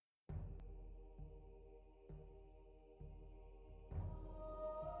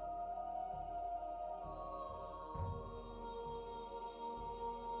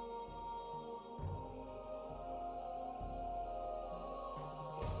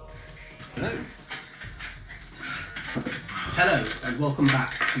Hello. Hello, and welcome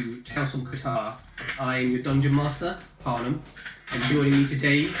back to Tales from Qatar. I'm your Dungeon Master, Harlem, and joining me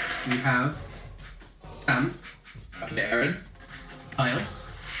today we have Sam, Aaron, Kyle,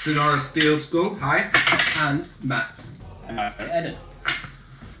 Sonora Steel Skull, hi. and Matt. Edit.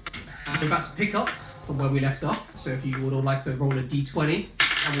 We're about to pick up from where we left off, so if you would all like to roll a d20,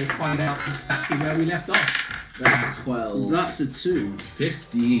 and we'll find out exactly where we left off. That's a 12. That's a 2.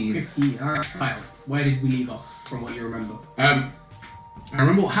 15. 15, alright, Kyle, where did we leave off from what you remember? I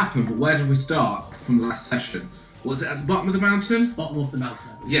remember what happened, but where did we start from the last session? Was it at the bottom of the mountain? Bottom of the mountain.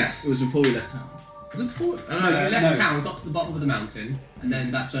 Yes. It was before we left town. Was it before? No, you left no. town, got to the bottom of the mountain, and then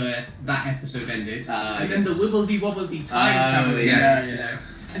that's where that episode ended. And then the Yes. wibbledy-wobbledy time travel. yes. You know.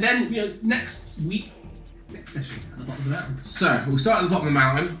 And then, next week, next session, at the bottom of the mountain. So, we started at the bottom of the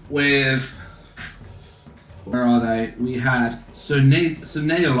mountain with... Where are they? We had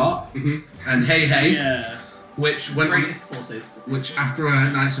Sonailot and Hey Hey, Yeah. which went on, Greatest forces. which after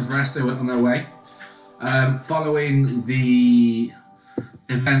a night of rest they went on their way. Following the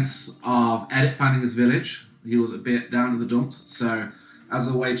events of Edit finding his village, he was a bit down in the dumps, so as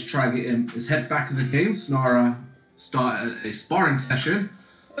a way to try and get his head back in the game, Sonara started a sparring session,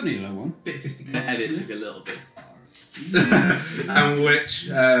 Only a low one. Bit of The fisticuffs. edit took a little bit far. and which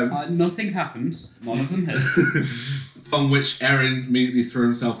Nothing happened. None of them hit. on which Aaron immediately threw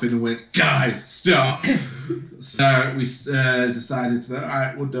himself in and went, "Guys, stop!" So we decided that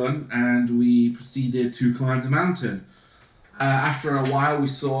alright, we're done, and we proceeded to climb the mountain. After a while, we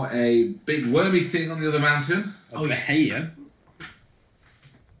saw a big wormy thing on the other mountain. Oh, yeah. Bahia.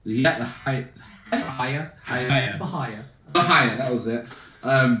 Yeah, the Higher. Bahia. higher, that was it.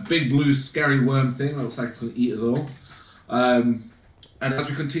 Big blue scary worm thing that looks like it's going to eat us all. And as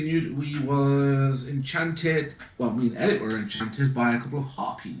we continued, we was enchanted, well, me and Edit were enchanted by a couple of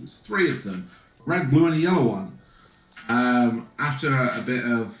harpies, 3 of them, red, blue and a yellow one. After a bit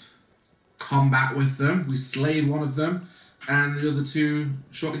of combat with them, we slayed one of them, and the other 2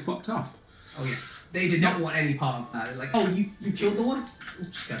 shortly fucked off. Oh, yeah. They did not want any part of that. They're like, oh, you killed the one? We'll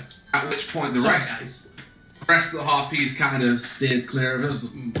just go. At which point the Sorry, rest guys. The rest of the harpies kind of steered clear of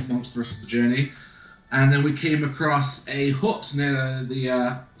us amongst the rest of the journey. And then we came across a hut near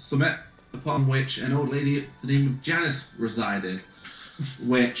the summit, upon which an old lady with the name of Janice resided,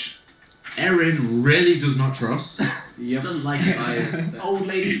 which Erin really does not trust. Yep. Doesn't like it either. Old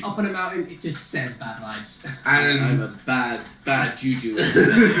lady up on a mountain, it just says bad vibes. And, I've had bad juju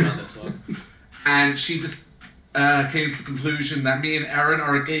on this one. and she just came to the conclusion that me and Erin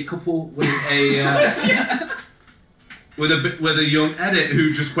are a gay couple with a... With a young Edit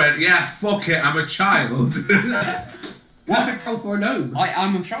who just went, yeah, fuck it, I'm a child. Perfect role for a gnome. I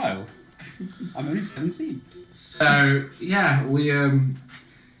am a child. I'm only 17. So yeah, we Erin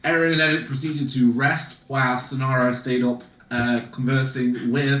and Edit proceeded to rest while Sonara stayed up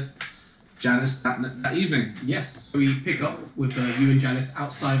conversing with Janice that evening. Yes. So we pick up with you and Janice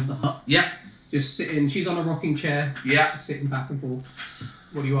outside of the hut. Yeah, Just sitting. She's on a rocking chair. yeah. Just sitting back and forth.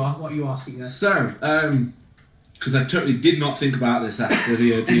 What are you asking her? So, because I totally did not think about this after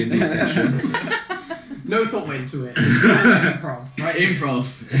the D&D session. No thought went into it. Improv, right?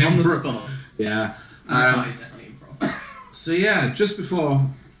 Improv. On the Improv. spot. Yeah. That is definitely improv. So yeah, just before,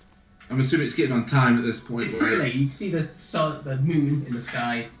 I'm assuming it's getting on time at this point. It's pretty late. You can see the sun, the moon in the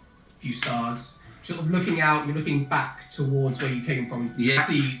sky, a few stars. Sort of looking out, you're looking back towards where you came from. You Yeah.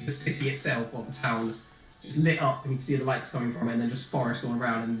 see the city itself, or the town, just lit up, and you can see the lights coming from it, and then just forest all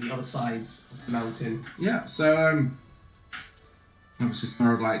around, and the other sides of the mountain. Yeah. So obviously,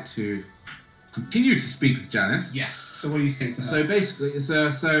 Sonara would like to continue to speak with Janice. Yes. So what are you saying to her? So basically,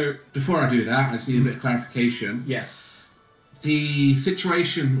 so before I do that, I just need a bit of clarification. Yes. The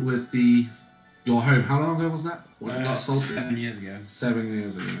situation with your home, how long ago was that? Was it not assaulted? 7 years ago. 7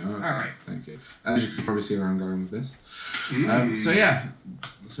 years ago. Okay, Alright. Thank you. As you can probably see where I'm going with this. Mm. So yeah.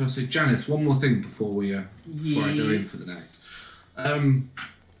 So Janice, one more thing before we before I go in for the night.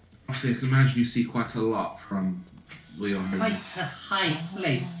 Obviously, I can imagine you see quite a lot from where your home. Quite a high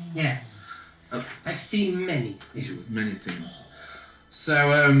place, yes. I've seen many visuals. Many things.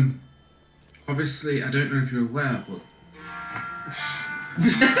 So obviously, I don't know if you're aware, but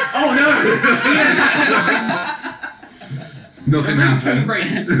Oh no! nothing Two happened.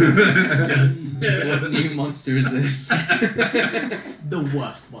 brains. What new monster is this? The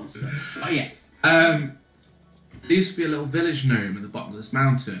worst monster. Oh yeah. There used to be a little village gnome at the bottom of this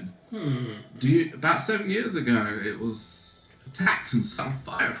mountain. About 7 years ago, it was attacked and set on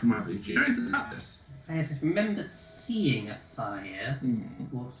fire from my view. Do you know anything about this? I remember seeing a fire,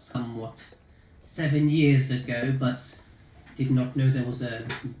 or somewhat 7 years ago, but Did not know there was a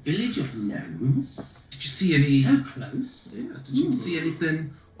village of gnomes. Did you see any? So close. Yes. Did you see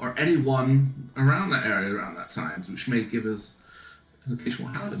anything or anyone around that area around that time, which may give us an indication what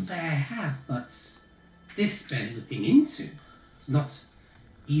I would happened? say I have, but this bears looking into. It's not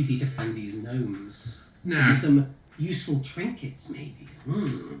easy to find these gnomes. No. Maybe some useful trinkets, maybe.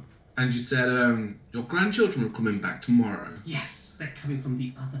 And you said your grandchildren were coming back tomorrow. Yes, they're coming from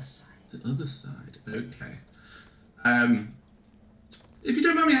the other side. The other side. Okay. If you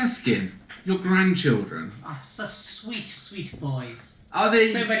don't mind me asking, your grandchildren, Ah, such sweet, sweet boys. are they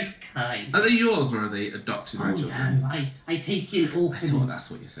So very kind. are they yours or are they adopted Oh grandchildren? no, I take in I orphans. thought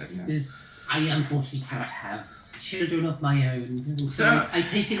that's what you said, yes. I unfortunately cannot have children of my own. So So- I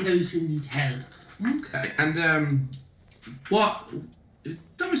take in those who need help. Okay. And what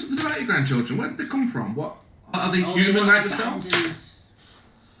tell me something about your grandchildren. Where did they come from? What are they Oh, human were like yourself? abandoned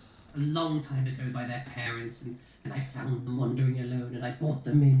a long time ago by their parents, and I found them wandering alone, and I brought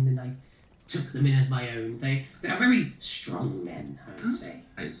them in, and I took them in as my own. They are very strong men, I would say.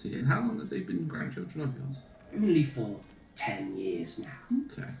 I see. And how long have they been grandchildren of yours? Only for 10 years now.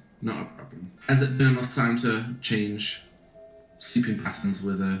 Okay. Not a problem. Has it been enough time to change sleeping patterns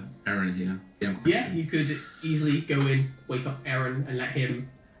with Aaron here? Yeah, you could easily go in, wake up Aaron, and let him.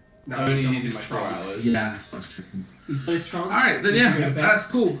 I only he's done needed his my 4 trance. hours. Yeah, that's what I was checking. He's done his trance. Alright, then You can go yeah, to bed. that's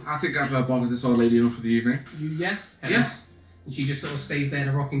cool. I think I've bothered this old lady enough for the evening. Yeah. Yeah. And she just sort of stays there in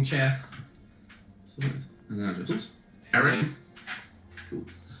a rocking chair. And then I just... Aaron?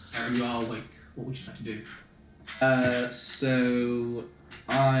 Aaron, you are awake. What would you like to do? So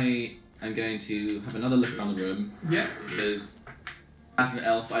I am going to have another look around the room Yeah. because as an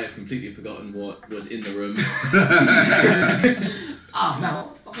elf, I have completely forgotten what was in the room. Ah, now,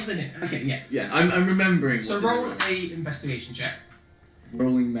 what was in it? Okay, yeah. Yeah, I'm remembering So what's roll in the room. a investigation check.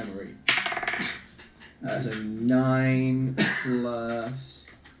 Rolling memory. So 9 plus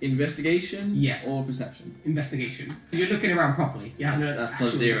investigation. Yes. Or perception. Investigation. You're looking around properly. Yeah. That's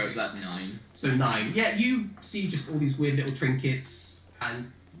plus 0, so that's 9. So 9. Yeah, you see just all these weird little trinkets, and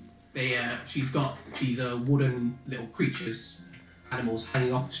they. She's got these wooden little creatures, animals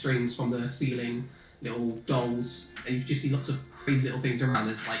hanging off strings from the ceiling, little dolls, and you just see lots of crazy little things around.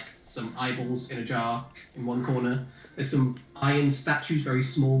 There's like some eyeballs in a jar in one corner. There's some iron statues, very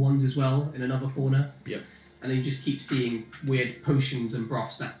small ones as well, in another corner. Yep. And then you just keep seeing weird potions and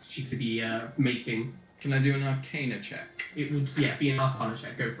broths that she could be making. Can I do an Arcana check? It would, be an Arcana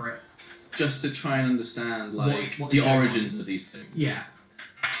check. Go for it. Just to try and understand, like, What the is going origins of these things. Yeah,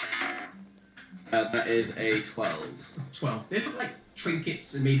 That is a 12. 12. They look like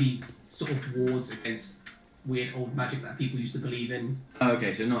trinkets and maybe sort of wards against weird old magic that people used to believe in.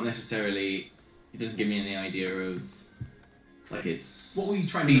 Okay, so not necessarily... It doesn't give me any idea of, like, its What were you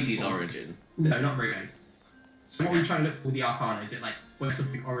trying to look species for? origin. No, not really. So what are you trying to look for with the Arcana? Is it like where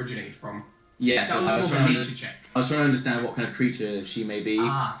something originated from? Yeah, That so would I be was more of trying a to... nature check. I was trying to understand what kind of creature she may be.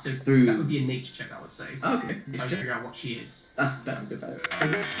 So through- that would be a nature check, I would say. Okay, Trying to figure out what she is. that's better. I'm good better.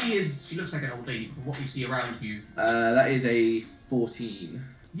 And what she is, she looks like an old lady. From what you see around you, That is a 14.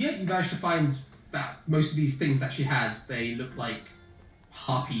 yeah, you managed to find that most of these things that she has, they look like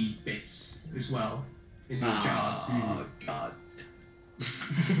harpy bits as well in these jars. Oh, God.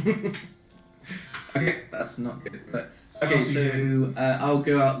 Okay, that's not good. But okay, so I'll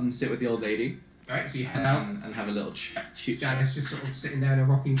go out and sit with the old lady Alright, so you head out. and have a little chat. Janice just sort of sitting there in a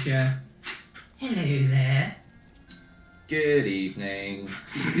rocking chair. Hello there. Good evening.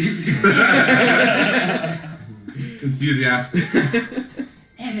 Enthusiastic.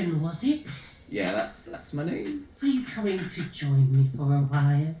 Erin, was it? Yeah, that's my name. Are you coming to join me for a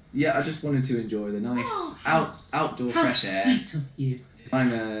while? Yeah, I just wanted to enjoy the nice outdoor How fresh air. sweet of you.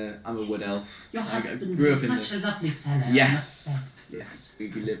 I'm a wood elf. Your I husband grew up is in such a lovely fellow. I Yes. Yes, we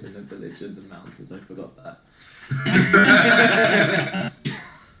live in a village in the mountains. I forgot that.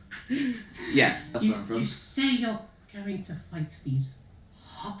 Yeah, that's you, where I'm from. You say you're going to fight these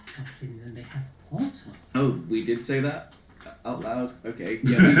hobgoblins and they have portal. Oh, we did say that out loud. Okay.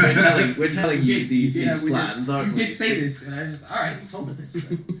 Yeah, we're telling you these we plans, did. aren't You we? did say this, and I just alright, you told me this.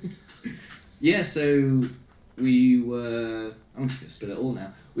 Yeah. So we were. I'm just gonna spill it all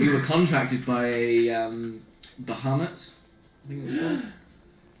now. We were contracted by a Bahamut. I think it was called.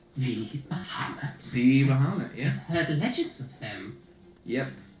 The Bahamut. The Bahamut. Yeah. I've heard legends of them. Yep.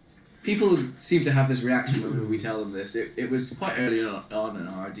 People seem to have this reaction when we tell them this. It was quite early on in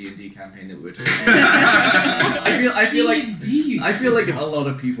our D&D campaign that we were talking about. I feel like a lot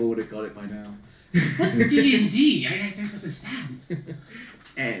of people would have got it by now. What's D&D? I don't understand.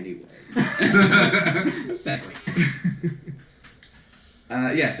 Anyway. Segue.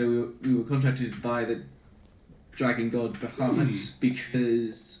 Yeah, so we were contracted by the dragon god Bahamut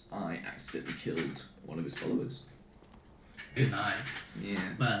because I accidentally killed one of his followers. Good eye. Yeah.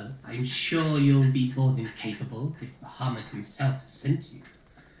 Well, I'm sure you'll be more than capable if Bahamut himself has sent you.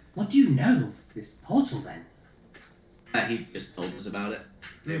 What do you know of this portal then? He just told us about it.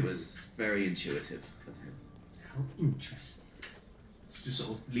 It was very intuitive of him. How interesting. She just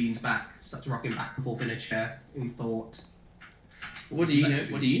sort of leans back, starts rocking back and forth in a chair in thought. What do you know?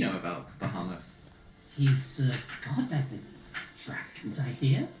 What do you know about Bahamut? He's a god, I believe. Dragons, I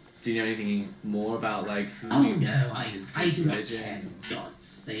hear. Do you know anything more about like? Who Oh no, I is do his not religion? care for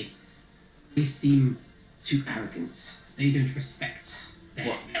gods. They seem too arrogant. They don't respect their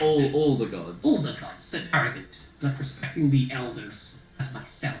What? elders. All the gods. All the gods, so arrogant. Not respecting the elders as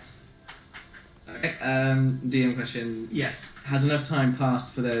myself. Okay. DM question. Yes. Has enough time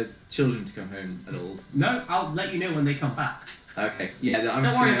passed for their children to come home at all? No, I'll let you know when they come back. Okay. Yeah. I'm Don't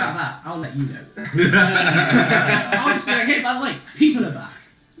just worry gonna- about that. I'll let you know. I'll just be like, hey, by the way, people are back.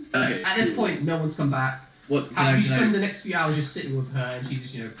 Okay. At this cool. point, no one's come back. What? Can You can spend the next few hours just sitting with her, and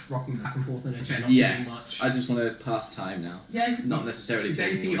she's just, rocking back and forth in her chair, not Yes. doing much. I just want to pass time now. Yeah. Not necessarily. Is there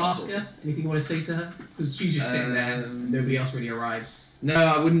taking anything you a ask call. her? Anything you want to say to her? Because she's just sitting there. Nobody else really arrives. No,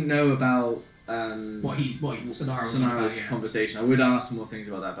 I wouldn't know about What Sonara was Sonara's about, conversation. I would ask more things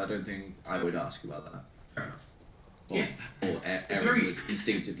about that, but I don't think I would ask about that. Fair enough. Or, Yeah. Or It's Erin very- would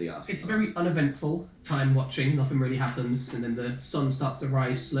instinctively ask. It's about very uneventful time watching. Nothing really happens, and then the sun starts to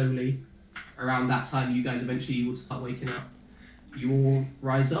rise slowly. Around that time, you guys eventually would start waking up. You all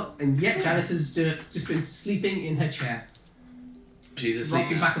rise up, and Janice has just been sleeping in her chair, that. She's asleep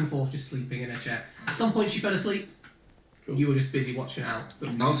rocking now. back and forth, just sleeping in her chair. At some point, she fell asleep. Cool. You were just busy watching out.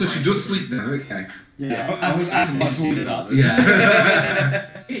 but- No, so she does sleep then, okay. Yeah, I That's was that's about an to order interesting that. development. Yeah.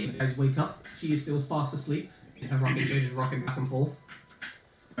 Yeah, you guys wake up. She is still fast asleep in her rocking chair, just rocking back and forth.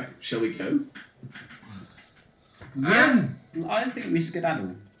 Right, shall we go? I think we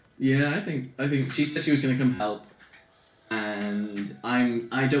skedaddle. Yeah, I think she said she was going to come help, and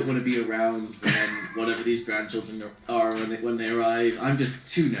I don't want to be around when whatever these grandchildren are when they arrive. I'm just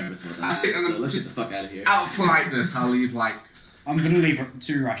too nervous about I that. think I'm So let's just- get the fuck out of here. Out of politeness, I'll leave I'm gonna leave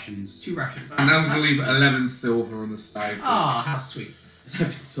 2 rations. 2 rations. and I'm gonna leave 11 silver on the side. Ah, how sweet.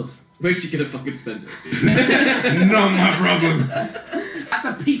 Where's she gonna fucking spend it? Not my problem.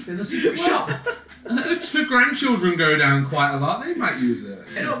 At the peak, there's a secret shop. If the grandchildren go down quite a lot, they might use it.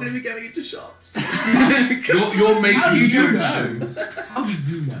 They're not gonna be going into shops. You're making How do you assumptions. How do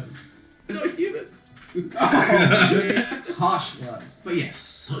you know? They're not human. Harsh words. But yes.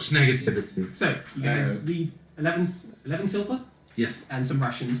 Such negativity. So, you guys leave 11 silver Yes. and some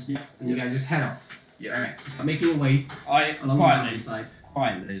rations. Yeah. And you guys just head off. Yeah. Alright, start making your way I along the quietly mountainside.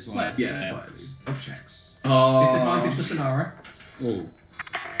 as well. Quiet. Yeah. Stealth checks. Oh. Disadvantage for Sonara. Oh.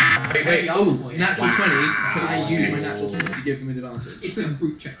 Wait. Oh, Wow. natural 20. Can I use my natural 20 to give him an advantage? It's a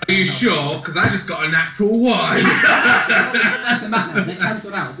group check. Are you sure? Because I just got a natural 1. That's a Matt now. They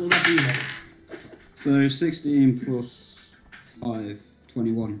cancelled out. It's all that you know. So 16 plus 5,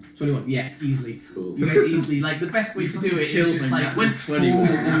 21. 21. Yeah, easily. Cool. You guys easily. Like, the best way to do it is Killed just my like... natural 20 with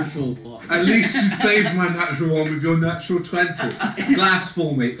a natural 1. At least you saved my natural 1 with your natural 20. Glass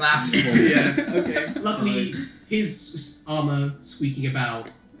full, mate. Glass full. Yeah, okay. Luckily, his armor squeaking about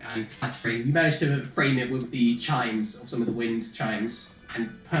and clattering, you managed to frame it with the chimes of some of the wind chimes and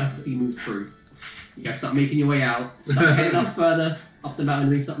perfectly move through. You guys start making your way out, start heading up further, up the mountain,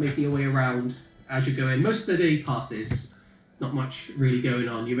 and then start making your way around as you go in. Most of the day passes, not much really going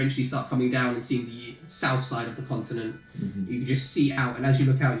on. You eventually start coming down and seeing the south side of the continent. You can just see out, and as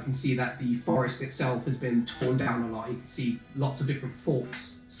you look out, you can see that the forest itself has been torn down a lot. You can see lots of different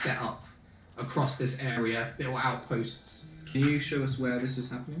forts set up across this area, little outposts. Can you show us where this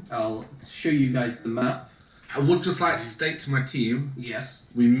is happening? I'll show you guys the map. I would just like to state to my team, Yes.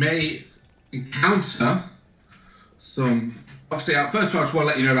 we may encounter some... Obviously, first of all, I just want to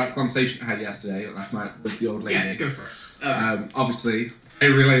let you know about the conversation I had yesterday, last night, with the old lady. Yeah, go for it. Obviously, I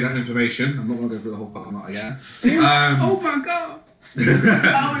relay that information. I'm not going to go through the whole fucking lot again. Oh my god!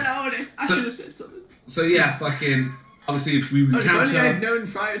 I So- should have said something. So yeah, fucking... Obviously, if we If only I had encounter... known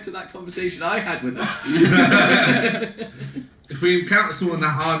prior to that conversation I had with her. If we encounter someone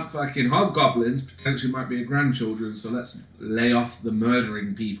that aren't fucking hobgoblins, potentially might be a grandchildren, so let's lay off the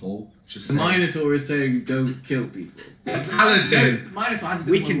murdering people. Just The Minotaur is saying don't kill people. Paladin! The Minotaur hasn't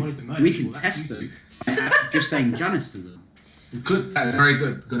been We the one who wanted to can murder we people, can that's test you them. Just saying Janice to them. Good, that's very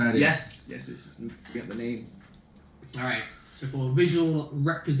good. Good idea. Yes, this is forget the name. two. Alright, so for visual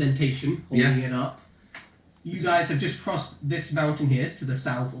representation, holding Yes. it up, you guys have just crossed this mountain here to the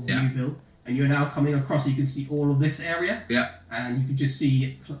south of Yeah. Newville, and you're now coming across. You can see all of this area. Yeah. And you can just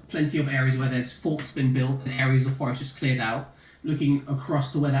see plenty of areas where there's forts been built and areas of forest just cleared out. Looking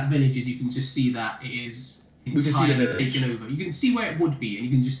across to where that village is, you can just see that it is can see the entirely village. taken over. You can see where it would be, and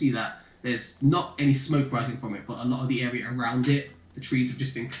you can just see that there's not any smoke rising from it, but a lot of the area around it, the trees have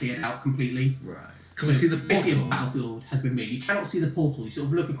just been cleared out completely. Right. Can we see the basically portal? a battlefield has been made. You cannot see the portal. You sort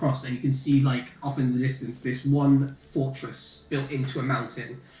of look across and you can see, like, off in the distance, this one fortress built into a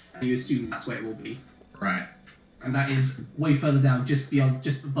mountain, and you assume that's where it will be. Right. And that is way further down, just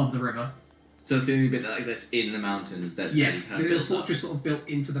above the river. So that's the only bit that's in the mountains that's Yeah, already kind of there's a built up. fortress sort of built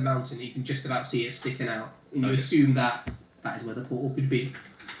into the mountain. You can just about see it sticking out, and you Okay. assume that is where the portal could be.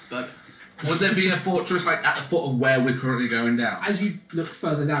 But Would there be a fortress like at the foot of where we're currently going down? As you look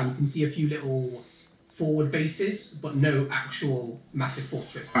further down, you can see a few little forward bases, but no actual massive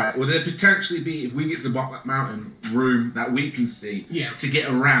fortress. Alright, would there potentially be, if we get to the bottom of that mountain, room that we can see Yeah. to get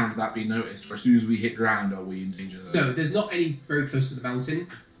around that be noticed? Or as soon as we hit ground, are we in danger of No, there's not any very close to the mountain.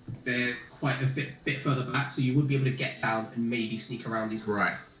 They're quite a bit further back, so you would be able to get down and maybe sneak around these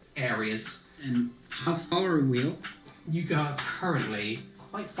Right. areas. And how far are we up? You are currently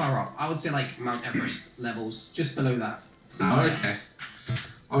quite far up. I would say like Mount Everest levels, just below that. Oh, okay.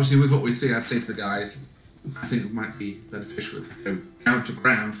 Obviously, with what we see, I'd say to the guys, I think it might be beneficial if we go down to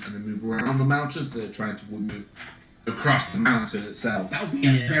ground and then move around the mountains instead of trying to move across the mountain itself. That would be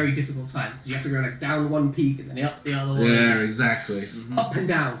a very difficult time. You have to go like down one peak and then up the other one. Yeah, Just exactly. Up and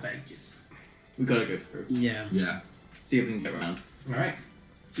down for ages. we've got to go through. Yeah. Yeah. See if we can get around. Alright.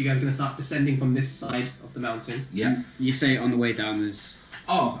 So you guys are going to start descending from this side of the mountain. Yeah. You say on the way down there's...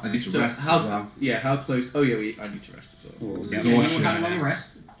 Oh, I need to So rest how? as well. Yeah, how close? Oh yeah, I need to rest as well. Or Yeah. So you will Exhaustion, have a yeah. long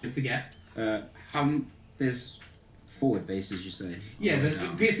rest. Don't forget. there's forward bases, you say? Yeah, Or there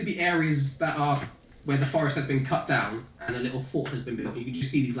down? appears to be areas that are where the forest has been cut down and a little fort has been built. You can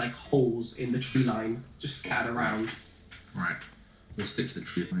just see these like holes in the tree line just scattered around. Right. We'll stick to the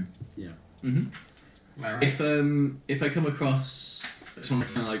tree line. Alright. If I come across someone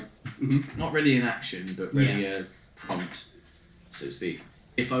kind of like not really in action but very prompt, so to speak.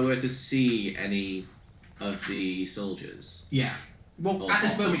 If I were to see any of the soldiers Yeah. Well, Or at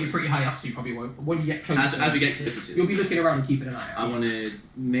this moment you're afterwards. pretty high up, so you probably won't. But when you get closer, as we get closer to you'll them, be looking around and keeping an eye out. I want to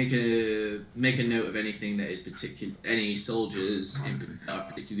make a note of anything that is any soldiers that are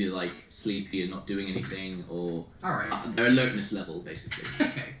particularly like sleepy and not doing anything, or Alright. their alertness level basically.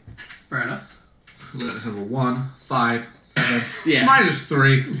 Okay. Fair enough. Let's have a 1, 5, 7, Yeah.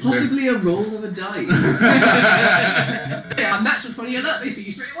 -3. Possibly a roll of a dice, Yeah, I'm natural 20 alert, they see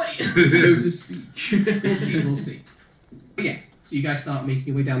you straight away. so to speak. We'll see. But yeah, so you guys start making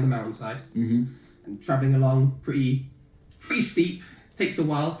your way down the mountainside Mm-hmm. and travelling along pretty steep. Takes a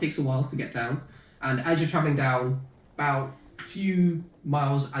while to get down. And as you're travelling down, about a few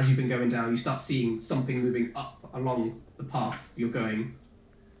miles as you've been going down, you start seeing something moving up along the path you're going.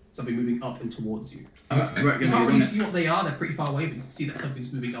 Something moving up and towards you. Okay. Right, You gonna can't be really see what they are, they're pretty far away, but you can see that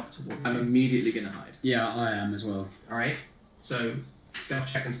something's moving up towards I'm you. immediately gonna hide. Yeah, I am as well. Alright? So,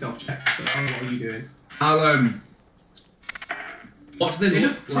 stealth check and stealth check. So, what are you doing? I'll, what do They they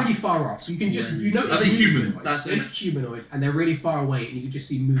look pretty far off, so you can just, you Are notice they humanoid? That's they look humanoid, and they're really far away, and you can just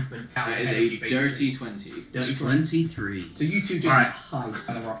see movement down That is ahead of you, a basically. dirty 20. Dirty 20. 23. So you two just Alright. hide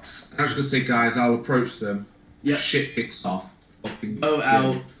by the rocks. I was going to say, guys, I'll approach them. Yep. Shit kicks off. Fucking Oh,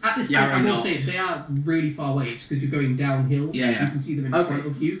 out. At this Yeah, point, I or will not. say they are really far away. It's because you're going downhill. Yeah, yeah. You can see them in Okay. front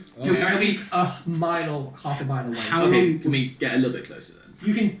of you. Okay. They're Can at we- least a mile or half a mile away. How Okay, long- can we get a little bit closer then?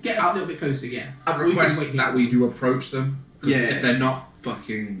 You can get a little bit closer, yeah. I Or you can request wait that here. we do approach them. 'Cause Yeah. if they're not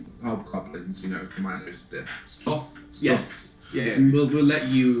fucking hobgoblins, you know, commandos, they're stuff. Yes. Yeah, we'll let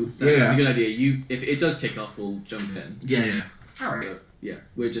you. That's Yeah. a good idea. You, if it does kick off, we'll jump in. Yeah, yeah. Alright. But, yeah,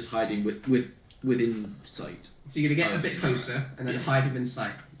 we're just hiding within sight. So you're going to get Oh, a bit sorry. closer and then Yeah. hide within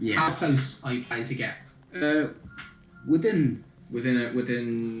sight. Yeah. How close are you planning to get? Within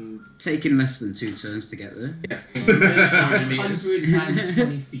Within taking less than 2 turns to get there. 400 meters.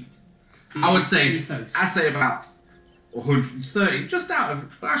 120 feet. I would say, Pretty close. I'd say about 130, just out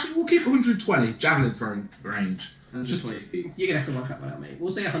of, but actually we'll keep 120 javelin throwing range. Just 20 feet. You're going to have to work that one out, mate.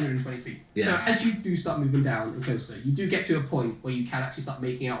 We'll say 120 feet. Yeah. So as you do start moving down and closer, you do get to a point where you can actually start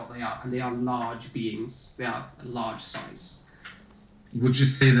making out what they are, and they are large beings. They are a large size. Would you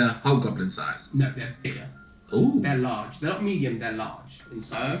say they're hobgoblin size? No, they're bigger. Ooh. They're large. They're not medium, they're large in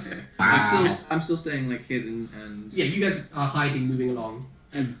size. Okay. Wow. I'm still staying like hidden and. Yeah, you guys are hiding, moving along.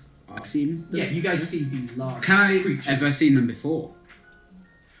 Have I seen them? Yeah, you guys see these large Can I- creatures. Have I seen them before?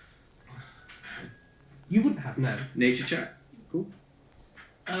 You wouldn't have, no. Nature check.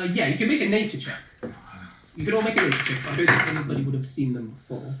 Yeah, you can make a nature check. You can all make a nature check, but I don't think anybody would have seen them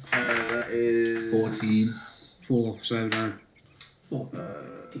before. That is 14. 4, so no. 4.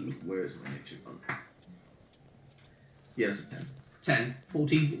 Where is my nature gone? Yeah, it's a 10. 10,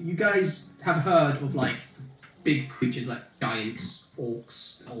 14. You guys have heard of like big creatures like giants,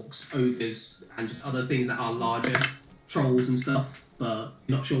 orcs, ogres, and just other things that are larger, trolls and stuff, but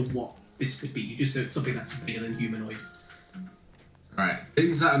you're not sure what this could be. You just know it's something that's bigger than humanoid. Right.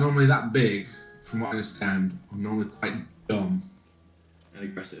 Things that are normally that big, from what I understand, are normally quite dumb. And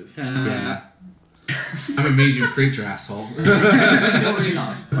aggressive. Yeah. I'm a medium creature, asshole. It's not really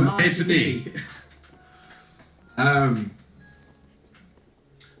large. It's a large It's a human bee. being.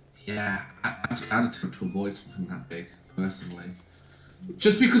 Yeah, I'd attempt to avoid something that big, personally.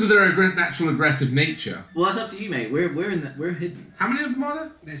 Just because of their natural aggressive nature. Well, that's up to you, mate. We're hidden. How many of them are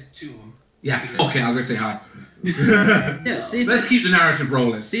there? There's 2 of them. Yeah, okay, I'll go say hi. Yeah, see if, Let's keep the narrative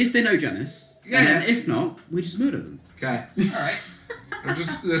rolling. see if they know Janice. Yeah. And then if not, we just murder them. Okay. Alright. I'm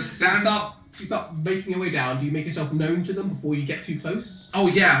just gonna You stand. start making your way down. Do you make yourself known to them before you get too close? Oh,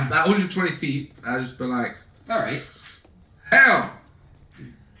 yeah, that 120 feet. I'll just be like, Alright. hell!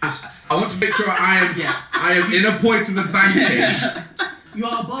 I want to make sure I am in a point of advantage. You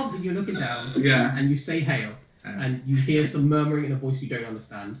are above and you're looking down. Yeah. And you say hail. Yeah. And you hear some murmuring in a voice you don't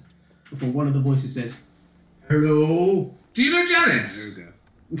understand. Before one of the voices says, "Hello." Do you know Janice? There we go.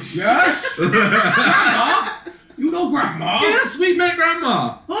 Yes? Grandma? You know Grandma? Yes, we met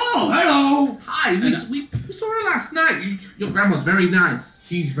Grandma. Oh, hello. Hi, we saw her last night. Your grandma's very nice.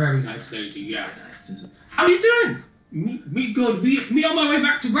 She's very nice lady, yeah. How are you doing? Me good. Me on my way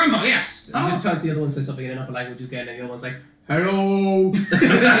back to Grandma, yes. And Oh. he just turns to the other one and says something in another language again, and the other one's like, hello.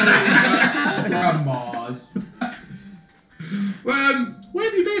 Grandma's. Where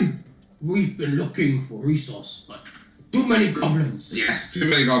have you been? We've been looking for resource, but too many goblins. Yes, too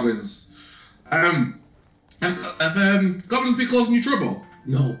many goblins. Have goblins been causing you trouble?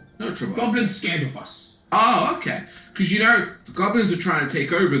 No. No trouble. Goblins scared of us. Oh, okay. Because the goblins are trying to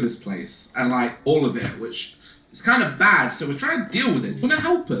take over this place and like all of it, which is kind of bad. So we're trying to deal with it. You want to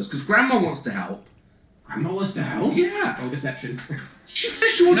help us? Because Grandma wants to help. Grandma wants to help? Yeah. Oh, deception. She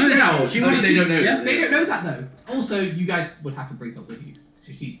says she wants to help. They don't know. Yeah, they don't know that though. Also, you guys would have to bring her with you,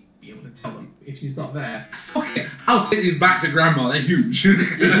 so she'd be able to tell them if she's not there. Fuck it. I'll take these back to Grandma. They're huge.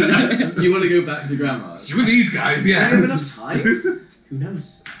 You want to go back to Grandma's? With these guys, Do I have yeah. enough time? Who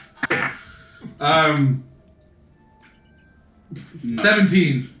knows?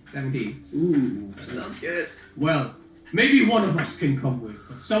 17. 17. Ooh. That sounds good. Well, maybe one of us can come with,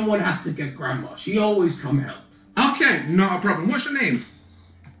 but someone has to get Grandma. She always come help. Okay, not a problem. What's your names?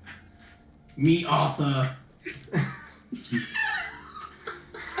 Me, Arthur.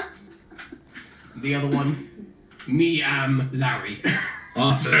 The other one, me am Larry.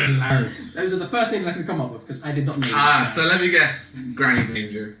 Arthur and Larry. Those are the first names I could come up with because I did not name So let me guess. Granny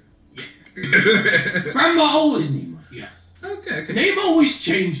named you. Grandma always named us, yes. Okay. Name always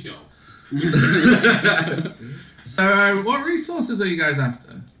changed though. So, what resources are you guys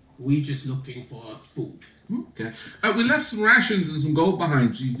after? We just looking for food. Okay. We left some rations and some gold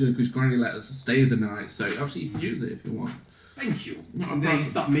behind you because Granny let us stay the night, so obviously you can use it if you want. Thank you. Not a And they problem.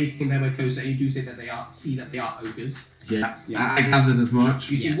 start making their way closer, and you do say that they are ogres. Yeah. I gathered as much.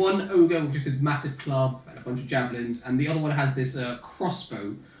 You see Yes. one ogre with just his massive club and a bunch of javelins, and the other one has this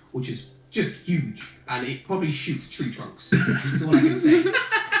crossbow, which is just huge, and it probably shoots tree trunks. That's all I can say.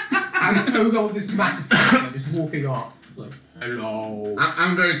 And this ogre with this massive crossbow just walking up, like, hello.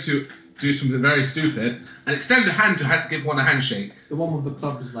 I'm going to do something very stupid and extend a hand to give one a handshake. The one with the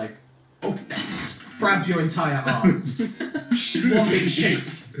club was like, okay, just grabbed your entire arm. One big shake.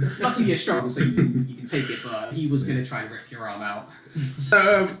 Luckily you're strong, so you can take it, but he was going to try and rip your arm out.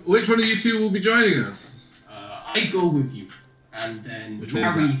 So, which one of you two will be joining us? I go with you, and then Which one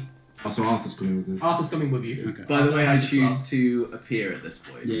is Larry, Also, Arthur's coming with us. Arthur's coming with you. Okay. By the way, I Arthur has the club. choose to appear at this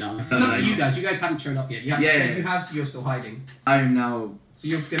point. Yeah. It's up to you guys. You guys haven't shown up yet. You haven't Yeah, said yeah. you have, so you're still hiding. I am now So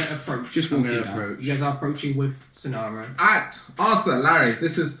you're going to approach. Just I'm walking going to down. approach. You guys are approaching with Sonara. Arthur, Larry,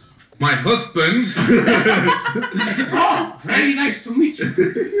 this is my husband. Oh, very nice to meet you.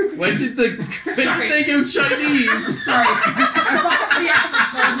 When did they go Chinese? Sorry, I fucked up the accent,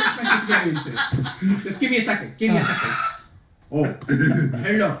 so I wasn't expecting to get into it. Just give me a second. Give me a second. Oh,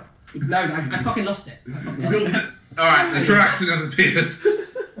 hello. No, I fucking lost it. Alright, the true accent has appeared.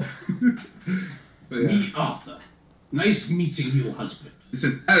 But yeah. Me, Arthur. Nice meeting you, husband. This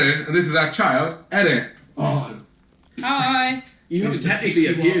is Erin, and this is our child, Eric. Oh, Hi. You have technically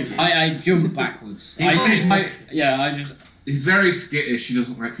appeared here. I jump backwards. I just. He's very skittish, he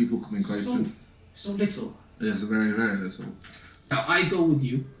doesn't like people coming close to so, him. so little. Yes, very, very little. Now I go with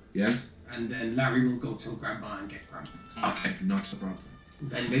you, Yes? and then Larry will go tell Grandma and get Grandma. Okay, not a problem.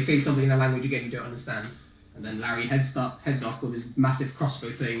 Then they say something in a language again you don't understand, and then Larry heads off with his massive crossbow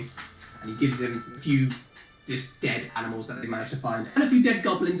thing, and he gives him a few just dead animals that they managed to find, and a few dead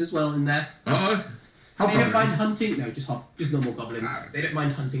goblins as well in there. Oh, how They don't mind goblins? hunting. No, just normal goblins. Ah. They don't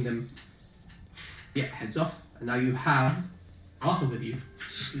mind hunting them. Yeah, heads off, and now you have Arthur with you.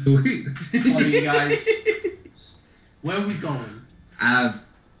 Sweet. What are you guys? Where are we going? And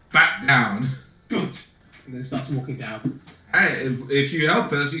back down. Good. And then starts walking down. Hey, if you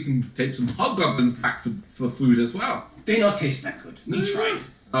help us, you can take some hobgoblins back for food as well. They not taste that good. Me tried.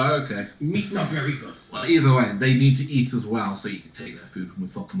 Oh, okay. Meat not very good. Well, either way, they need to eat as well, so you can take their food when we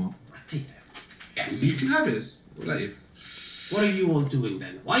fuck them up. I take that. Yes. You can have his. We'll let you. What are you all doing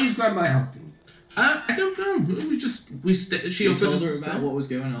then? Why is Grandma helping you? I don't know. She We offered told us her to about stay. what was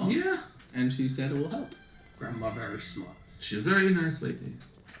going on, Yeah. and she said it will help. Grandma very smart. She's a very nice lady.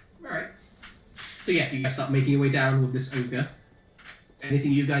 Alright. So yeah, you guys start making your way down with this ogre.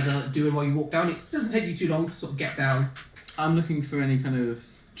 Anything you guys are doing while you walk down? It doesn't take you too long to sort of get down. I'm looking for any kind of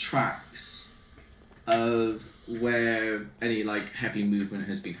tracks of where any like heavy movement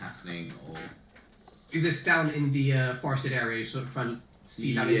has been happening, or Is this down in the forested area? You're sort of trying to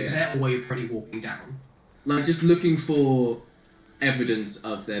see down into Yeah. there, or were you already walking down? like just looking for evidence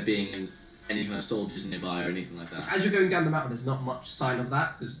of there being any kind of soldiers nearby or anything like that. As you're going down the mountain, there's not much sign of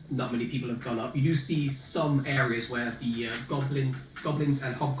that, because not many people have gone up. You do see some areas where the goblins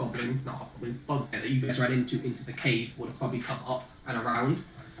and bugbear that you guys ran into the cave would have probably come up and around.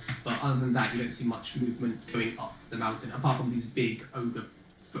 But other than that, you don't see much movement going up the mountain, apart from these big ogre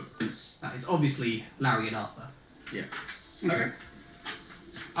footprints. That is obviously Larry and Arthur. Yeah. Okay.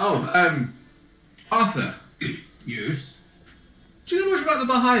 Oh, Arthur, Yes. do you know much about the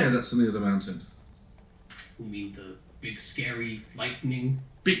Bahia that's near the mountain? You mean the big scary lightning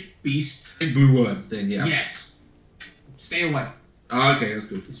beast? Big blue worm thing, yeah. Yes. Stay away. Oh, okay, that's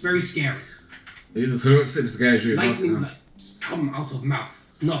good. It's very scary. So it scares you. Lightning Okay, lights come out of mouth.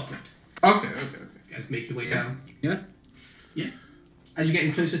 It's not good. okay. You guys make your way down. Yeah. Yeah. As you're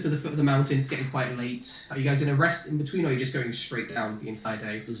getting closer to the foot of the mountain, it's getting quite late. Are you guys going to rest in between, or are you just going straight down the entire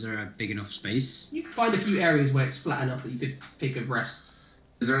day? Is there a big enough space? You can find a few areas where it's flat enough that you could take a rest.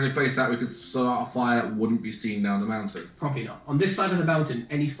 Is there any place that we could start a fire that wouldn't be seen down the mountain? Probably not. On this side of the mountain,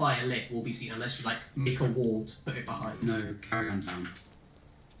 any fire lit will be seen unless you make a wall to put it behind. No, carry on down.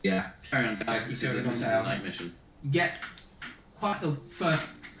 Yeah. Carry on, Guys, guys. keep This is going a down. night mission. You get quite the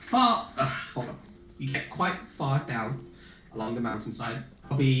hold on. You get quite far down along the mountainside,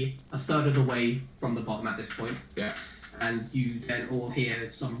 probably a third of the way from the bottom at this point. Yeah. And you then all hear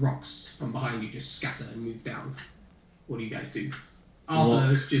some rocks from behind you just scatter and move down. What do you guys do?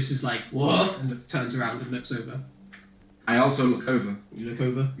 Arthur just is like, what? And turns around and looks over. I also look over. You look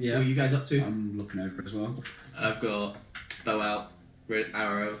over. Yeah. What are you guys up to? I'm looking over as well. I've got bow out, red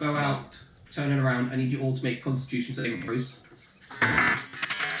arrow. Bow out, turning around. I need you all to make Constitution saving throws.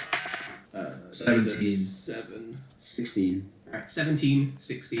 17. 16. Alright, 17,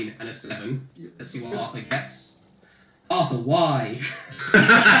 16, and a 7. Let's see what Arthur gets. Arthur, why?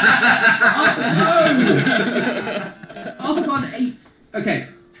 Arthur, no! Arthur got an 8. Okay,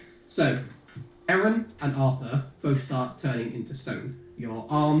 so Aaron and Arthur both start turning into stone. Your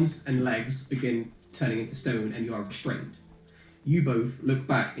arms and legs begin turning into stone, and you are restrained. You both look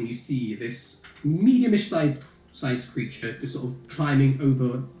back and you see this medium-ish sized creature just sort of climbing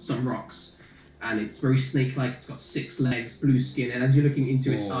over some rocks. And it's very snake-like. It's got 6 legs, blue skin, and as you're looking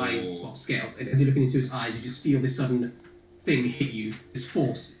into its eyes, well, scales, and as you're looking into its eyes, you just feel this sudden thing hit you, this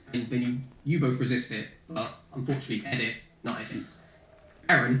force, and then you both resist it, but unfortunately, not Edit.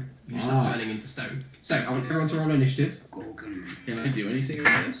 Aaron, you start turning into stone. So, I want everyone to roll initiative. Gorgon. Can I do anything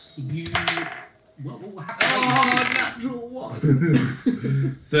about this? You... What will happen? natural 1.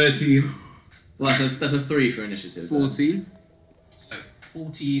 13. Well, that's a 3 for initiative. 14. So,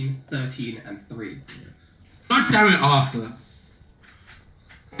 14, 13, and 3. God damn it, Arthur.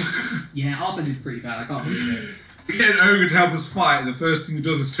 Yeah, Arthur did pretty bad, I can't believe it. We get an ogre to help us fight, and the first thing he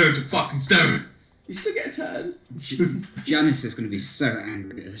does is turn to fucking stone. You still get a turn. Janice is going to be so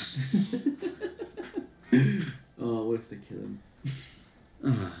angry at us. Oh, what if they kill him?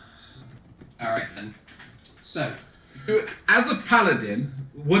 Alright then. So, As a paladin,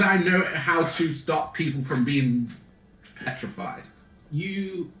 would I know how to stop people from being petrified?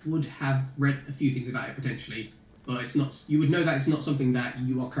 you would have read a few things about it potentially, but it's not. You would know that it's not something that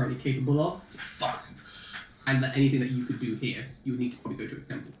you are currently capable of, Fuck. and that anything that you could do here, you would need to probably go to a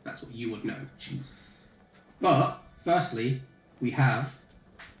temple. That's what you would know. But firstly, we have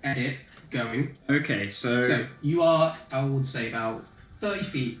Edit going. Okay, so So you are, I would say, about 30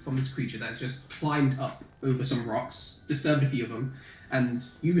 feet from this creature that's just climbed up over some rocks, disturbed a few of them, and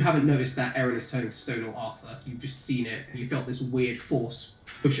you haven't noticed that Erin is turning to stone or Arthur. You've just seen it, and you felt this weird force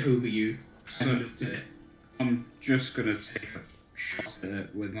push over you as you looked at it. I'm just gonna take a shot at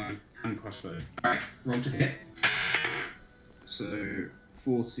it with my hand crossbow. Alright, roll to hit. So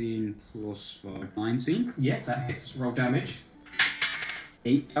 14 plus 5, 19. Yeah, that hits. Roll damage.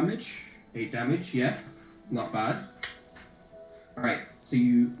 8 damage. 8 damage, yeah. Not bad. Alright, so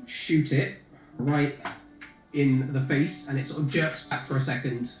you shoot it right in the face, and it sort of jerks back for a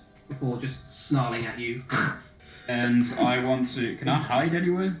second before just snarling at you. And I want to. Can I hide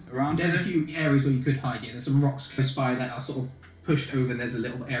anywhere around There's a here? few areas where you could hide, yeah. There's some rocks close by that are sort of pushed over, and there's a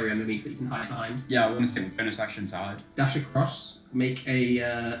little area underneath that you can hide behind. Yeah, I want to take a bonus action to hide. Dash across, make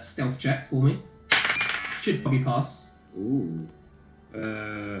a stealth check for me. Should probably pass. Ooh.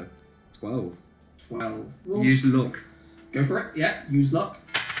 12. 12. Rolls. Use luck. Go for it, yeah. Use luck.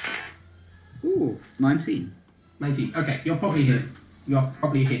 Ooh, 19. 19. Okay, you're probably hidden. You're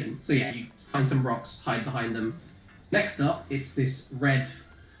probably hidden. So yeah, you find some rocks, hide behind them. Next up, it's this red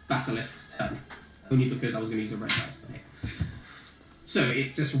basilisk's turn. Only because I was going to use a red dice. But hey. So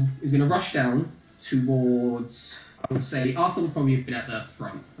it just is going to rush down towards, I would say, Arthur would probably have been at the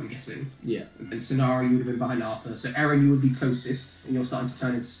front, I'm guessing. Yeah. And Sonara, you would have been behind Arthur. So Erin, you would be closest, and you're starting to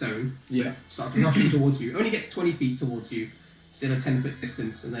turn into stone. So Yeah. it starts rushing towards you. Only gets 20 feet towards you. Still a 10-foot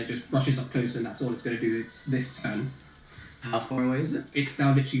distance, and then it just rushes up close, and that's all it's going to do. It's this turn. How far away is it? It's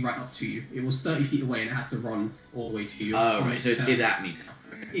now literally right up to you. It was 30 feet away, and it had to run all the way to you. Oh, from right. its So it turn. is at me now.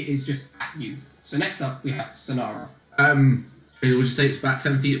 It is just at you. So next up, we have Sonara. Would you say it's about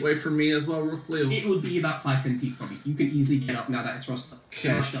 10 feet away from me as well, roughly? Or? It would be about 5-10 feet from you. You can easily get up now that it's rushed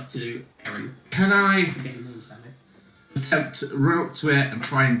Okay. up to Erin. Can I I'm getting names down there. attempt to run up to it and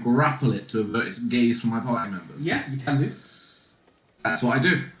try and grapple it to avert its gaze from my party members? Yeah, you can do. That's what I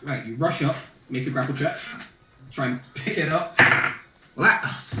do. Right, you rush up, make a grapple check, try and pick it up. Well, that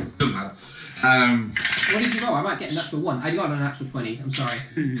doesn't matter. What did you roll? I might get a natural 1. I got a natural 20. I'm sorry.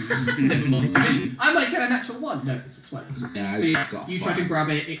 Never mind. I might get a natural 1. No, it's a 20. Yeah, So it's got a you try to five. grab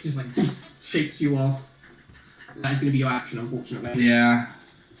it, it just like shakes you off. That is going to be your action, unfortunately. Yeah.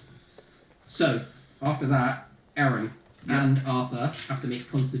 So, after that, Erin and Arthur have to make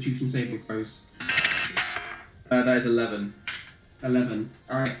Constitution saving throws. That is 11. 11.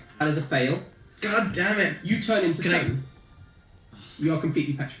 Alright, that is a fail. God damn it! You turn into Can I- stone. You are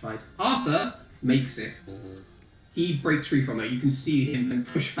completely petrified. Arthur makes it. He breaks free from it. You can see him then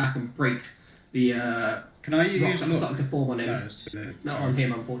push back and break the Can I rock use that's luck? starting to form on him. No, it's too late. Not on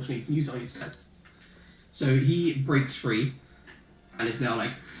him, unfortunately. You can use it on yourself. So he breaks free and is now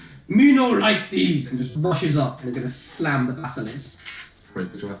like, me no like these, and just rushes up and is going to slam the basilisk.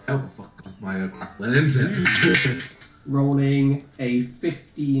 Which I felt my grappling into it. Rolling a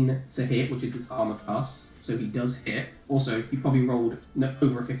 15 to hit, which is its armor class. So he does hit. Also, he probably rolled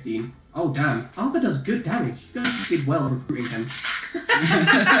over a 15. Oh, damn. Arthur does good damage. You guys did well recruiting him.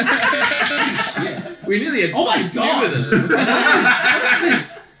 Shit. We nearly had Oh my two God. of them. What is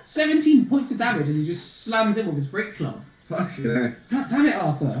this? 17 points of damage and he just slams in with his break club. Fucking hell. God damn it,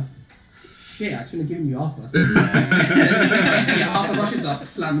 Arthur. Shit, I shouldn't have given you Arthur. So yeah, Arthur rushes up,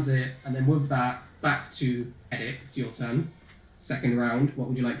 slams it, and then with that, back to Edit. It's your turn. Second round, what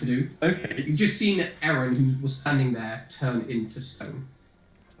would you like to do? Okay. You've just seen Erin, who was standing there, turn into stone.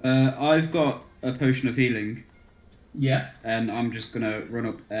 I've got a potion of healing, Yeah, and I'm just gonna run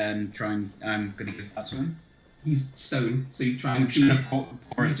up and try and I'm gonna give that to him. he's stone, so you try I'm and just feed gonna it.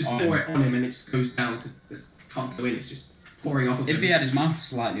 pour You it just on pour him. it on him and it just goes down because it can't go in, it's just pouring off of If him. he had his mouth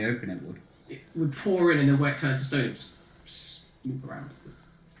slightly open, it would. It would pour in and then where it turns to stone, it just move around.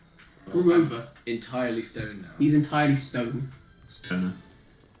 Grew over. Entirely stone now. He's entirely stone, Stoner.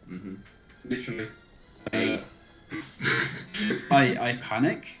 Mm-hmm. literally. I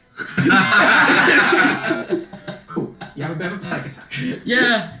panic. Cool. You have a bit of a panic attack.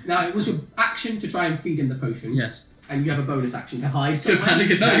 Yeah. Now, it was your action to try and feed him the potion. Yes. And you have a bonus action to hide So somewhere.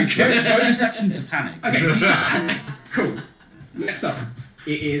 panic attack. Bonus action to panic. Okay, so you cool. Next up,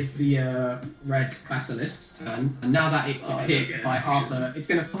 it is the red basilisk's turn, and now that it got hit okay. by Arthur, it's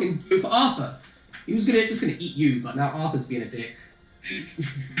gonna fucking go for Arthur. He was just gonna eat you, but now Arthur's being a dick.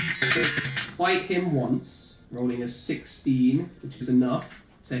 So bite him once, rolling a 16, which is enough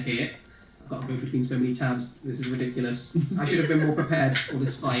to hit. I've got to go between so many tabs. This is ridiculous. I should have been more prepared for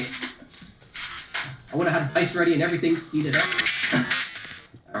this fight. I would have had dice ready and everything speeded up.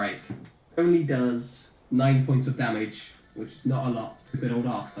 Alright. Only does 9 points of damage, which is not a lot to good old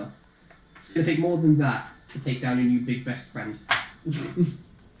Arthur. It's going to take more than that to take down your new big best friend.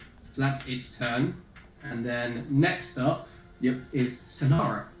 So that's its turn. And then next up Yep. is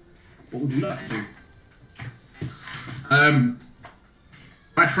Sonara. What would you like to do?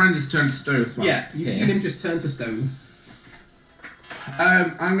 My friend is turned to stone as well. Yeah, you've seen him just turn to stone.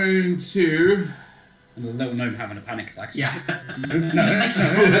 I'm going to. And the little gnome having a panic attack. Yeah.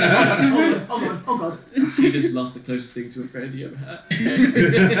 No. Oh god. You just lost the closest thing to a friend you ever had.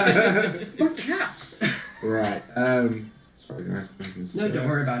 My cat. Right. Sorry, guys. No, don't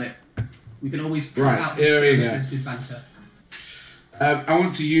worry about it. We can always cut Right, out here we go. this good banter. I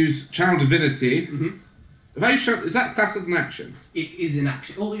want to use Channel Divinity. Mhm. If I show, is that classed as an action? It is an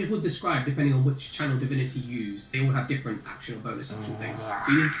action, or it would describe depending on which channel divinity you use. They all have different action or bonus option things. So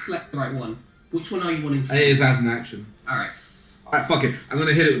you need to select the right one. Which one are you wanting to It use? is as an action. Alright. Alright, fuck it. I'm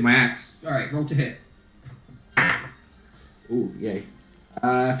gonna hit it with my axe. Alright, roll to hit. Ooh, yay.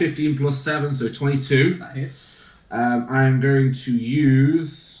 15 plus 7, so 22. That hits. I'm going to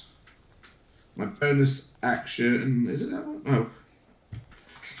use my bonus action. Is it that one? Oh.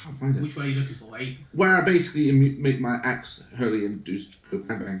 I can't find it. Which one are you looking for? 8? Where I basically make my axe holy induced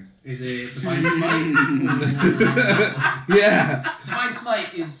bang bang. Is it Divine Smite? Yeah. Divine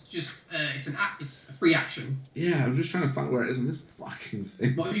Smite is just, it's a free action. Yeah, I'm just trying to find where it is on this fucking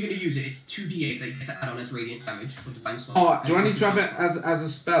thing. But if you're going to use it, it's 2d8 that you get to add on as radiant damage for Divine Smite. Oh, do I And need to have it spell. as a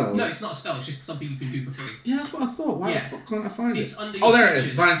spell? No, it's not a spell, it's just something you can do for free. Yeah, that's what I thought. Why Yeah. the fuck can't I find It's it? under Oh, your there it is.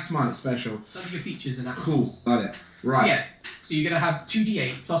 features. Divine Smite special. It's under your features and actions. Cool, got it. Right. So yeah, so you're going to have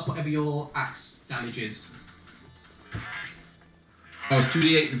 2d8 plus whatever your axe damage is. Oh, it's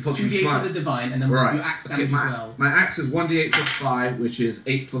 2d8 and fucking 2d8 smite. for the divine, and then Right. your axe Okay, damage my, as well. my axe is 1d8 plus 5, which is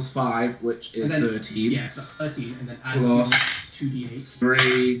 8 plus 5, which is And then- 13. Yeah, so that's 13, and then add Plus- 2d8.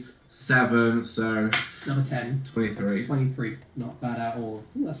 3, 7, so Another 10. 23. 23. Not bad at all.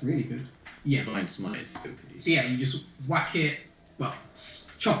 Ooh, that's really good. Yeah. Divine Smite is OP. So yeah, you just whack it, well,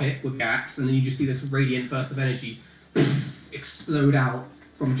 chop it with your axe, and then you just see this radiant burst of energy explode out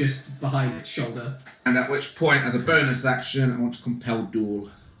from just behind its shoulder. And at which point, as a bonus action, I want to compel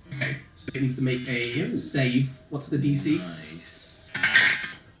duel. Okay, so it needs to make a save. What's the DC? Nice.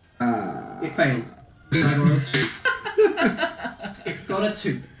 It failed. So I got a 2. It got a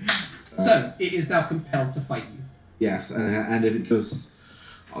 2. So, it is now compelled to fight you. Yes, and if it does,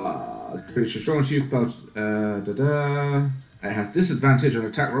 creature strong to you, compelled, it has disadvantage on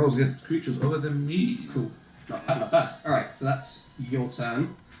attack rolls against creatures other than me. Cool. Not bad, not bad. Alright, so that's your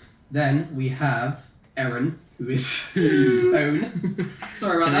turn. Then we have Erin, who is stone.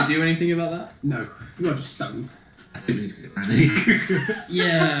 Sorry about Can that. I do anything about that? No, you are just stone. I think we need to get Randy.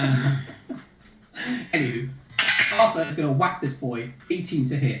 Yeah. Anywho, Arthur is going to whack this boy. 18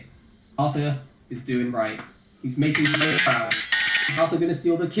 to hit. Arthur is doing right. He's making me proud. Is Arthur going to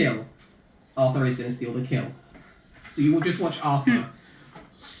steal the kill? Arthur is going to steal the kill. So you will just watch Arthur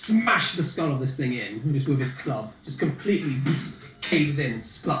smash the skull of this thing in, just with his club. Just completely caves in,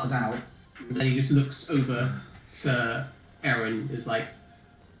 splutters out. And then he just looks over to Erin, is like,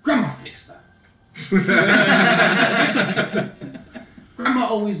 Grandma fixed that. Grandma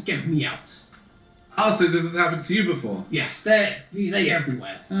always get me out. Oh, so this has happened to you before? Yes, they're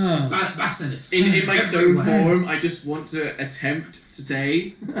everywhere. Basilisk. In my stone Everywhere. form, I just want to attempt to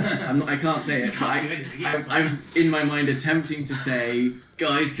say. I can't say it, but I'm in my mind attempting to say,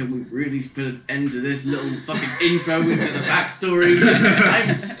 guys, can we really put an end to this little fucking intro into the backstory?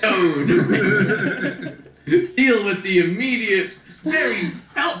 I'm stoned. Deal with the immediate, very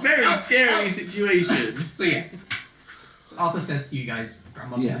scary situation. So yeah. So Arthur says to you guys,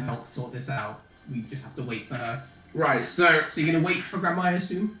 Grandma Yeah. can help sort this out. We just have to wait for her. Right, so... So you're gonna wait for Grandma, I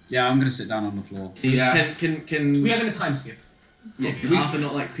assume? Yeah, I'm gonna sit down on the floor. Yeah. Can We are gonna time skip. yeah, can Arthur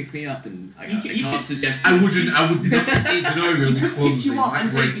not like pick me up and I He can't can- suggest I this. would not. It's an over. He could pick you up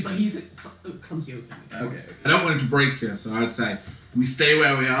and take break you, but he's a clumsy open. Okay. I don't want him to break you, so I'd say we stay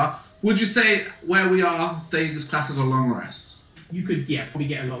where we are. Would you say where we are, staying as class as a long rest? You could, probably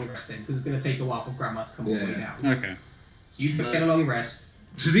get a long rest in, because it's gonna take a while for Grandma to come all the way Yeah. down. Okay. So you can get a long rest.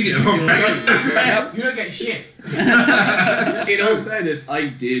 Does he get a long rest? You don't get shit. In all fairness, I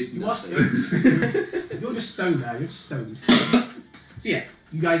did. You are nothing. stoned. You're just stoned now. You're just stoned. So yeah,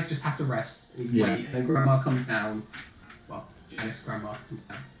 you guys just have to rest. And you Yeah. wait, and then Grandma comes down. Well, Janice Grandma comes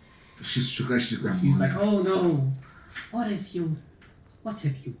down. She's grandma. She's like, oh no, what have you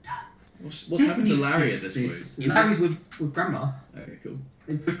done? What's happened to Let me Larry at fix this point? Larry's with Grandma. Okay, cool.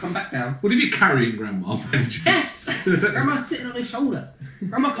 They've both come back down. Would he be carrying grandma? Yes! Grandma's sitting on his shoulder.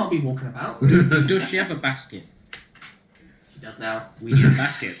 Grandma can't be walking about. Does she have a basket? She does now. We need a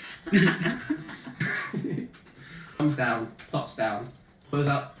basket. Comes down, plops down, pulls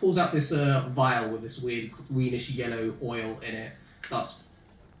out this vial with this weird greenish yellow oil in it, starts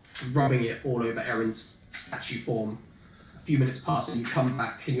rubbing it all over Erin's statue form. few minutes pass and you come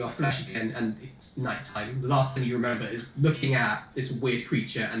back and you are flesh again and it's night time. The last thing you remember is looking at this weird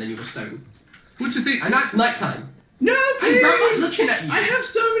creature and then you were stone. What do you think? And now it's night time. No, please! And Grandma's looking at you. I have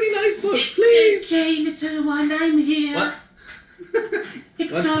so many nice books, please! okay, little one, I'm here. What?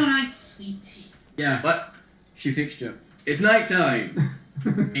 It's What? alright, sweetie. Yeah, What? she fixed you. It's night time.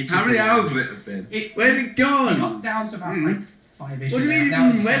 It's How many a- hours would it have been? Where's it It gone? got down to about like 5-ish. What do you mean, Now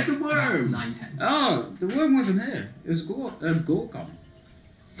it's where's like the worm? 9, 10. Oh, the worm wasn't here. It was Gorgon.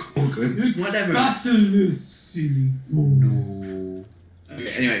 Oh, good. Whatever. Basilisk, silly boy. No.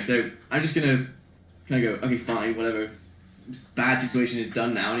 Okay, anyway, so I'm just gonna kind of go, okay, fine, whatever. This bad situation is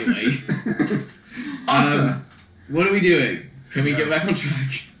done now anyway. What are we doing? Can we get back on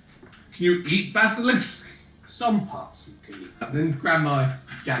track? Can you eat basilisk? Some parts you can eat. And then Grandma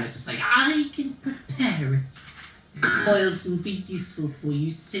Janice is like, I can prepare it. Oils will be useful for you,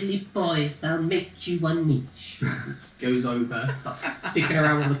 silly boys. I'll make you one each. goes over, starts digging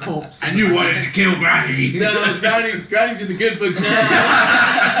around with the corpse. And you wanted to kill Granny. No, Granny's in the good books now.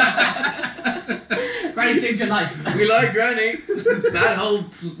 Granny saved your life. We like Granny.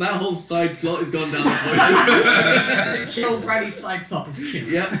 That whole side plot has gone down the toilet. Kill Granny's side plot is killed.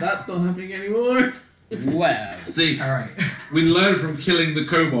 Yep, that's not happening anymore. Well. See, Alright. we learned from killing the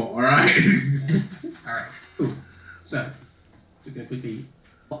cobalt, alright? Alright. Cool. So, just gonna quickly.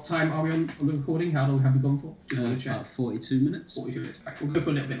 What time are we on the recording? How long have we gone for? Just want to check. About 42 minutes. 42 minutes. Right, we'll go for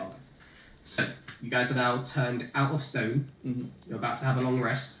a little bit longer. So, you guys are now turned out of stone. Mhm. You're about to have a long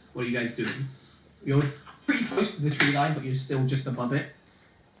rest. What are you guys doing? You're pretty close to the tree line, but you're still just above it.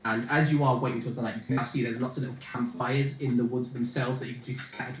 And as you are waiting till the night, you can now see there's lots of little campfires in the woods themselves that you can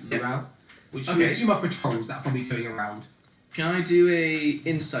just scattered throughout. Which you Okay. assume are patrols that are probably going around. Can I do a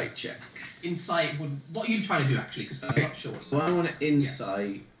insight check? Insight would. What are you trying to do actually? Because I'm not sure. So I want an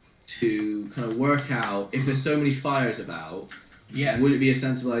insight to kind of work out if there's so many fires about. Yeah. Would it be a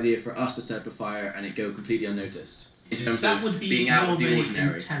sensible idea for us to set up a fire and it go completely unnoticed in terms That of would be being out more of the of an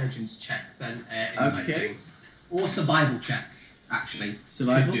ordinary? intelligence check than insight Okay. thing. Or survival check, actually.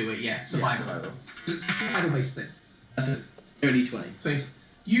 Survival? Could do it, yeah. Yeah, Survival. survival. It's a survival-based thing. That's a 30-20. So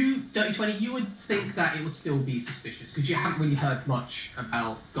you, Dirty 20, you would think that it would still be suspicious because you haven't really heard much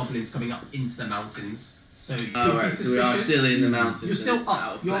about goblins coming up into the mountains. So it could Oh be right, so we are suspicious. still in the mountains. You're still and out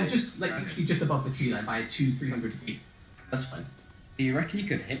up. of You're place. just like Okay. actually just above the tree line by 200-300 feet. That's fine. Do you reckon you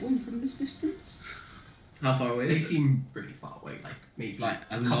could hit one from this distance? How far away They is it? seem really far away, like maybe Like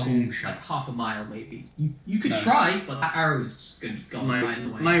a couple, long shot. like half a mile maybe. You could No. try, but that arrow is just gonna be gone My, by the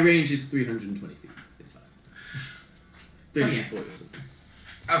way. my range is 320 feet. It's fine. Okay. 340 or something.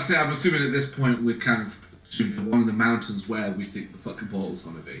 I'm assuming at this point we're kind of assuming one of the mountains where we think the fucking portal's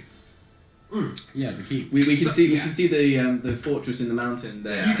gonna be. Yeah, the keep. We can So- see yeah. the fortress in the mountain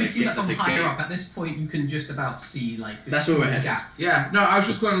there. Yeah. You That's can a see gate- that from that's a higher gate. up. At this point, you can just about see like this That's where we're small headed. gap. Yeah, no, I was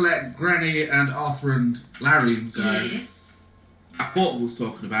just going to let Granny and Arthur and Larry go. Yes. That portal was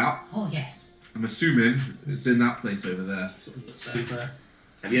talking about. Oh, yes. I'm assuming it's in that place over there. Sort of looks over.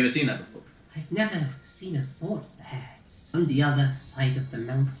 Have you ever seen that before? I've never seen a fort there. It's on the other side of the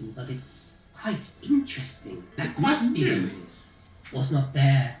mountain, but it's quite interesting. That must be where it is. Was not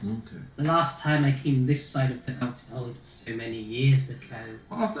there. Okay. The last time I came this side of the mountain, oh, it was so many years ago.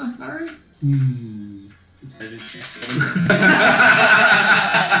 Arthur, Larry? Intelligence checks.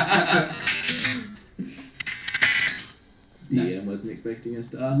 DM wasn't expecting us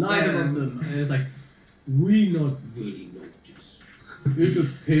to ask. Neither that. of them. It's like we not really notice. It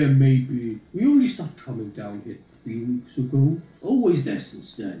appear maybe we only started coming down here 3 weeks ago. Always there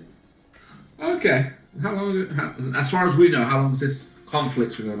since then. Okay. How long, as far as we know, how long has this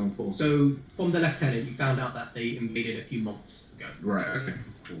conflict been going on for? So from the lieutenant, you found out that they invaded a few months ago. Right, okay.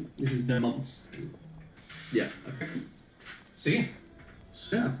 This is the months thing. Yeah. Okay. So yeah.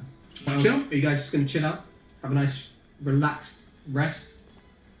 Yeah. What else? Chill. Are you guys just gonna chill out? Have a nice, relaxed rest?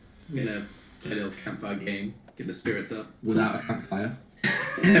 We're gonna play a little campfire game, get the spirits up. Without a campfire.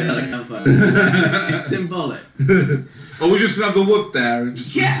 Without a campfire. It's symbolic. Or we just have the wood there and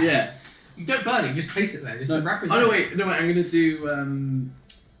just... Yeah. Yeah. You don't burn it. Just place it there. Just to represent. Oh no wait, I'm gonna do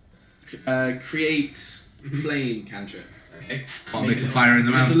create flame cantrip. Okay. I'll make a fire in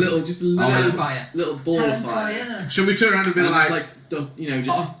the Just a mountain. little Hand fire. little ball of fire. Should we turn around and be And like... just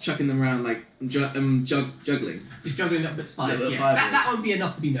just chucking them around like juggling. Just juggling little bits of fire. Little Yeah, fireballs. that won't be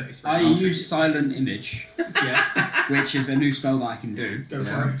enough to be noticed. I Right? use Silent Image, Yeah. which is a new spell that I can do. Go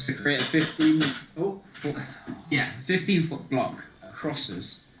for it. To create a 15 Oh. foot, Yeah. 15-foot block that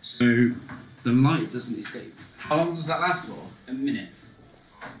crosses, so the light doesn't escape. How long does that last for? A minute.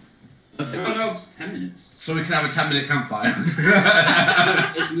 Okay. Oh no, 10 minutes. So we can have a 10-minute campfire.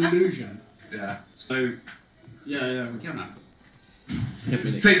 It's an illusion. Yeah. So Yeah, we can have. 10 It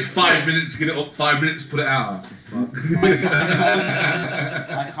minutes. takes 5 minutes to get it up, 5 minutes to put it out.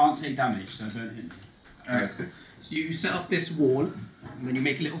 I can't take damage, so don't hit me. Alright, cool. So you set up this wall, and then you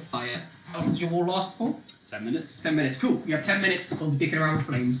make a little fire. How long does your wall last for? 10 minutes. 10 minutes. Cool. You have 10 minutes of digging around with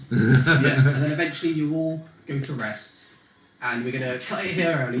flames. Yeah. And then eventually you all go to rest. And we're going to cut it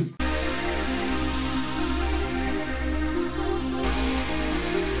here early.